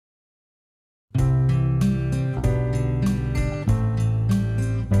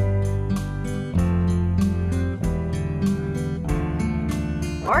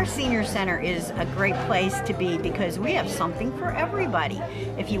Our senior center is a great place to be because we have something for everybody.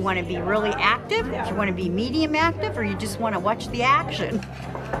 If you want to be really active, if you want to be medium active, or you just want to watch the action.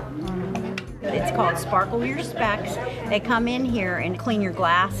 It's called Sparkle Your Specks. They come in here and clean your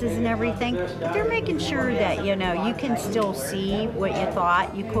glasses and everything. But they're making sure that, you know, you can still see what you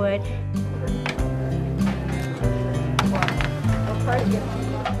thought you could.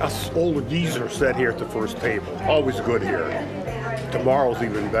 Us older geezers sat here at the first table. Always good here. Tomorrow's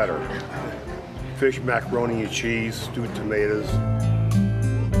even better. Fish, macaroni and cheese, stewed tomatoes.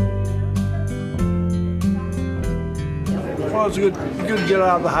 Well, it's good to get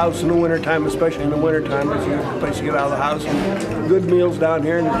out of the house in the wintertime, especially in the wintertime. It's a good place to get out of the house. And good meals down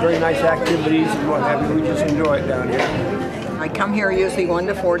here and very nice activities and what have you. We just enjoy it down here. I come here usually 1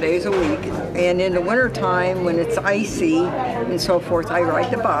 to 4 days a week, and in the wintertime when it's icy and so forth, I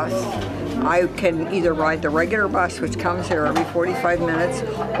ride the bus. I can either ride the regular bus, which comes here every 45 minutes,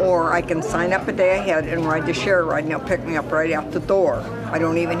 or I can sign up a day ahead and ride the share ride, and they'll pick me up right out the door. I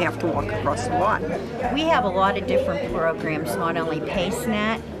don't even have to walk across the lot. We have a lot of different programs, not only PACE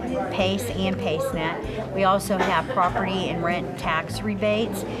and PACENet. We also have property and rent tax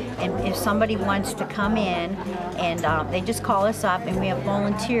rebates. And if somebody wants to come in, and they just call us up, and we have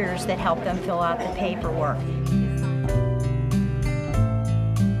volunteers that help them fill out the paperwork.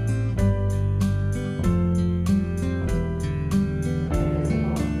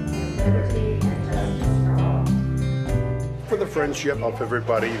 For the friendship of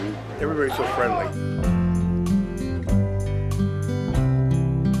everybody, and everybody's so friendly.